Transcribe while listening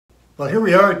Well, here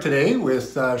we are today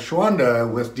with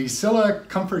Shawanda with DeeCilla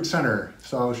Comfort Center.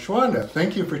 So Shawanda,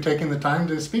 thank you for taking the time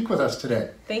to speak with us today.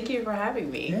 Thank you for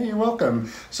having me. Yeah, you're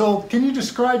welcome. So can you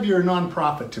describe your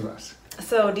nonprofit to us?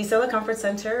 So DeeCilla Comfort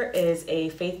Center is a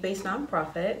faith-based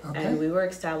nonprofit, Okay. and we were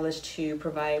established to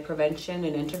provide prevention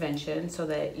and intervention so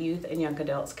that youth and young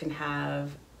adults can have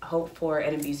hope for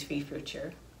an abuse-free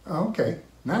future. Okay,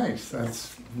 nice.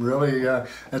 That's really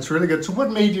good. So what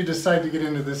made you decide to get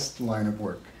into this line of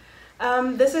work?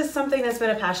 This is something that's been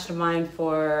a passion of mine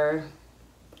for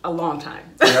a long time.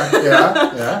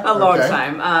 Yeah. A long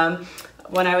time.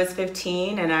 When I was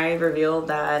 15 and I revealed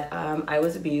that I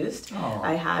was abused,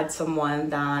 I had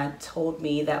someone that told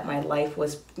me that my life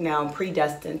was now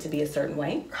predestined to be a certain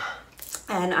way.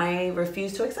 And I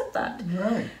refused to accept that.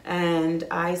 Right. And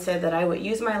I said that I would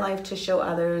use my life to show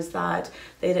others that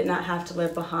they did not have to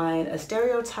live behind a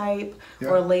stereotype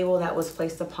or label that was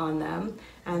placed upon them,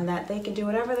 and that they can do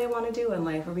whatever they want to do in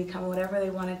life or become whatever they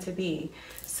wanted to be.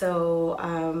 So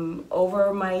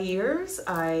over my years,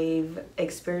 I've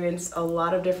experienced a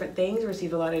lot of different things,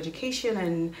 received a lot of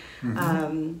education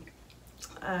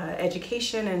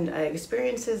and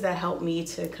experiences that helped me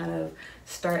to kind of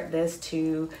start this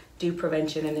to do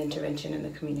prevention and intervention in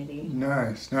the community.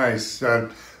 Nice.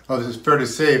 Well, this is fair to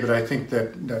say, but I think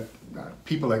that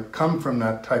people that come from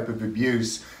that type of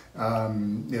abuse,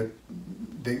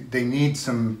 they need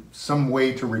some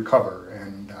way to recover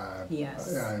and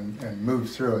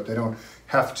move through it. They don't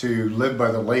have to live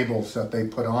by the labels that they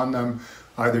put on them,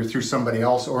 either through somebody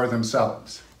else or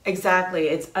themselves. Exactly.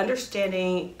 It's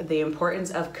understanding the importance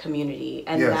of community,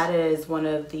 and that is one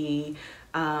of the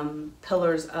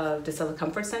pillars of DeeCilla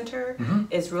Comfort Center,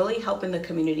 is really helping the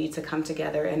community to come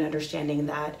together and understanding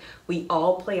that we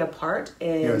all play a part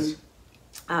in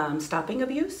stopping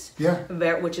abuse,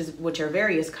 which are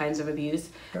various kinds of abuse,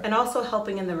 and also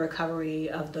helping in the recovery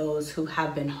of those who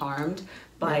have been harmed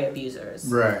by abusers.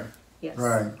 Right. Yes.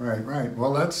 Right.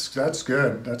 Well, that's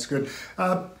good. That's good.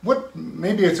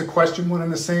 Maybe it's a question, one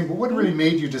and the same, but what really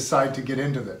made you decide to get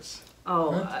into this?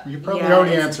 You probably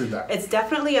already answered that. It's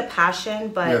definitely a passion,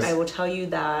 but I will tell you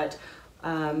that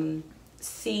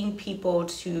seeing people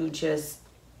to just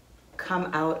come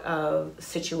out of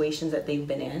situations that they've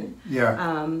been in,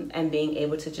 and being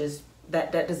able to just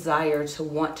that desire to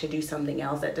want to do something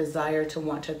else, that desire to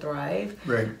want to thrive,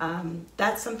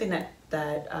 that's something that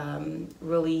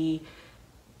really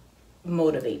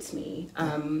motivates me.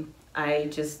 I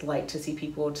just like to see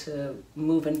people to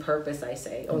move in purpose, I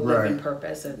say, or live in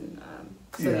purpose, and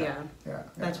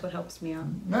that's what helps me out.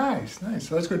 Nice.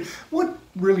 So that's good. What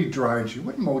really drives you?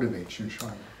 What motivates you,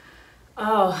 Shawanda?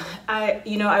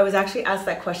 I was actually asked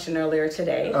that question earlier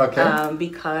today.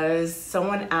 Because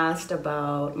someone asked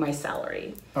about my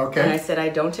salary. And I said, I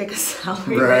don't take a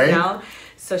salary right now.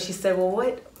 So she said,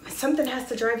 well, something has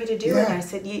to drive you to do it. And I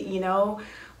said,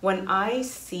 when I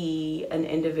see an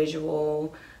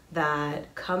individual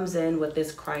that comes in with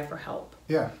this cry for help,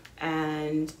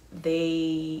 and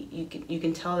you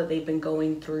can tell that they've been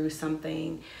going through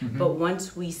something, but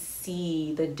once we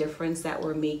see the difference that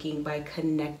we're making by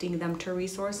connecting them to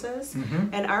resources,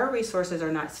 and our resources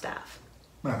are not staff,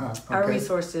 our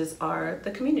resources are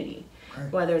the community,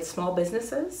 whether it's small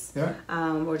businesses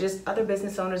or just other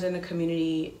business owners in the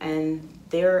community, and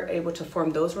they're able to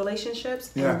form those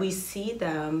relationships, and we see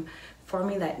them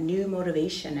forming that new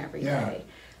motivation every day.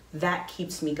 That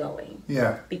keeps me going.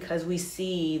 Because we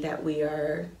see that we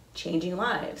are changing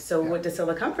lives. So with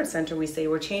DeeCilla Comfort Center, we say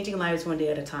we're changing lives one day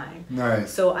at a time. Nice.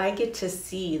 So I get to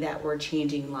see that we're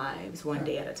changing lives one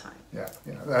day at a time.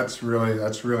 That's really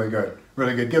good.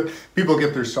 Really good. People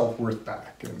get their self-worth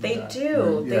back. And, they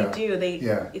do.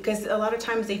 Because a lot of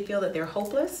times they feel that they're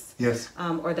hopeless.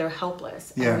 Or they're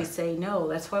helpless. And we say, no,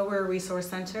 that's why we're a resource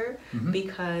center,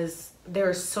 because there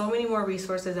are so many more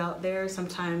resources out there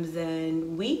sometimes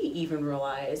than we even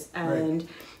realize. And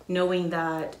knowing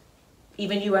that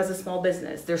even you as a small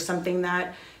business, there's something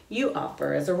that you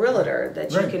offer as a realtor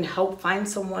that you can help find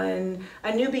someone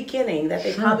a new beginning that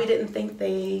they probably didn't think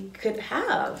they could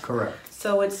have.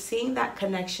 So it's seeing that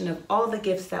connection of all the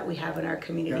gifts that we have in our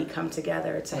community come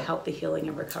together to help the healing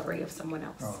and recovery of someone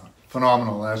else.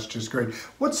 Phenomenal. That's just great.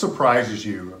 What surprises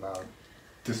you about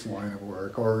this line of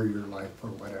work or your life or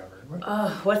whatever?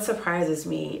 What surprises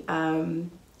me?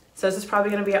 So this is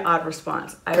probably going to be an odd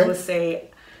response. I would say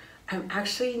I'm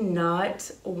actually not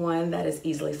one that is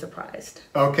easily surprised.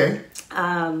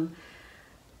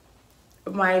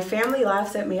 My family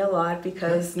laughs at me a lot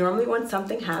because normally when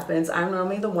something happens, I'm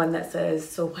normally the one that says,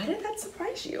 so why did that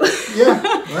surprise you?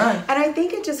 And I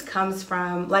think it just comes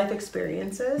from life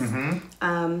experiences.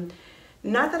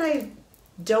 Not that I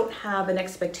don't have an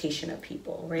expectation of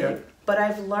people, right? But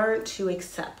I've learned to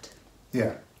accept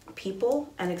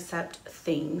people and accept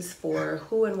things for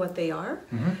who and what they are,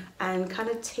 and kind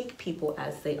of take people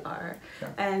as they are.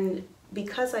 And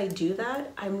because I do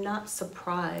that, I'm not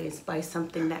surprised by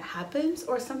something that happens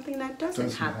or something that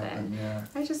doesn't happen.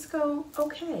 I just go,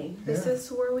 okay, this is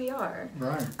where we are.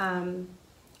 Right. And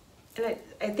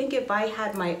I think if I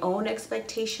had my own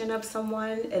expectation of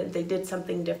someone and they did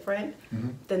something different,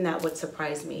 then that would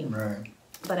surprise me. Right.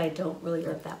 But I don't really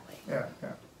live that way.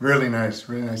 Yeah. Really nice,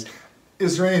 really nice.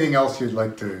 Is there anything else you'd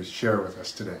like to share with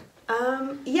us today?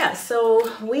 So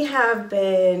we have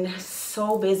been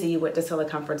so busy with DeeCilla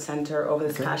Comfort Center over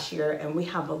this past year, and we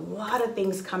have a lot of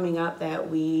things coming up that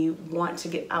we want to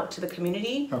get out to the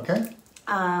community.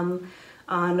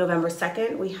 On November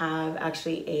 2nd, we have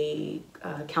actually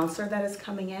a counselor that is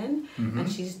coming in, and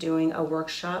she's doing a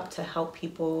workshop to help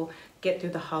people get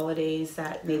through the holidays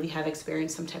that maybe have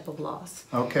experienced some type of loss.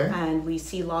 And we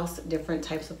see loss different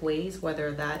types of ways,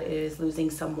 whether that is losing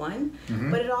someone,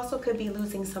 but it also could be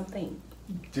losing something.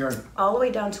 All the way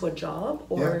down to a job,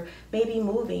 or maybe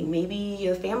moving. Maybe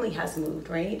your family has moved,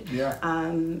 right?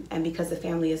 And because the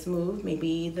family has moved,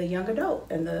 maybe the young adult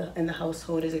in the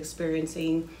household is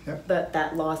experiencing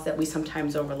that loss that we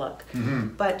sometimes overlook.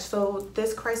 But so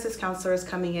this crisis counselor is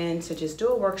coming in to just do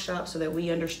a workshop so that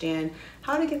we understand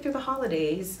how to get through the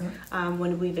holidays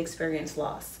when we've experienced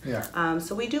loss.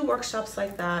 So we do workshops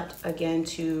like that, again,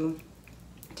 to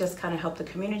just kind of help the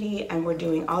community. And we're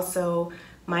doing also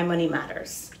My Money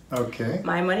Matters.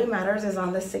 My Money Matters is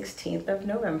on the 16th of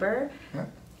November,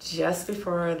 just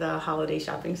before the holiday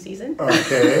shopping season.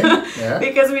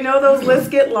 Because we know those lists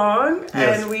get long,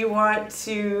 and we want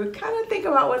to kind of think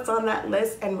about what's on that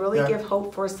list and really give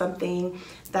hope for something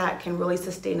that can really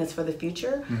sustain us for the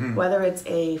future, whether it's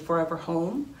a forever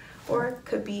home, or it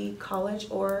could be college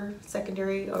or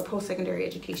secondary or post-secondary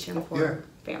education for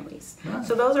families.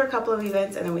 So those are a couple of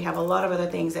events, and then we have a lot of other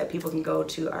things that people can go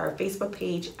to our Facebook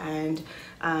page and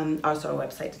also our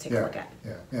website to take a look at.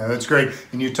 That's great.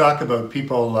 And you talk about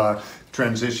people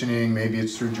transitioning, maybe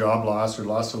it's through job loss or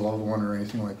loss of a loved one or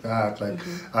anything like that. Like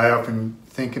I often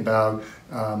think about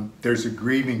there's a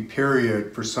grieving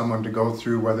period for someone to go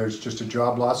through, whether it's just a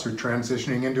job loss or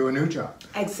transitioning into a new job.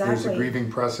 There's a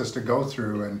grieving process to go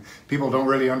through, and people don't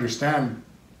really understand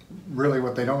really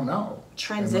what they don't know.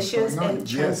 Transitions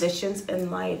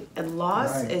in life, and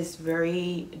loss is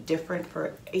very different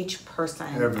for each person.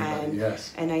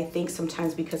 And I think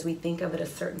sometimes because we think of it a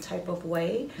certain type of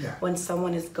way, when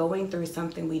someone is going through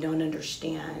something, we don't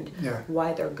understand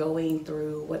why they're going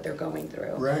through what they're going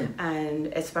through. And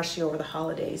especially over the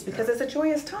holidays, because it's a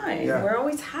joyous time. We're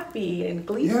always happy and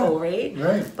gleeful, right?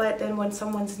 But then when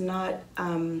someone's not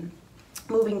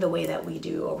moving the way that we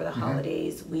do over the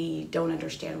holidays, we don't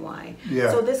understand why.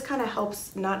 So this kind of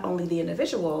helps not only the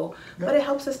individual, but it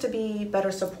helps us to be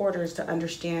better supporters, to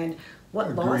understand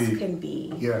what loss can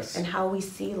be, and how we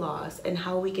see loss, and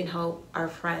how we can help our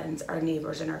friends, our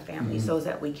neighbors, and our families, those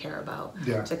that we care about,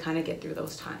 to kind of get through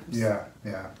those times.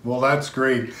 Well, that's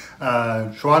great.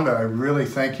 Shawanda, I really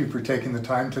thank you for taking the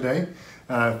time today.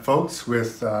 Folks,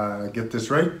 with, get this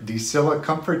right, DeeCilla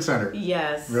Comfort Center.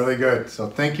 Yes. Really good. So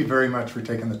thank you very much for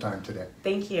taking the time today.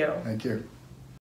 Thank you. Thank you.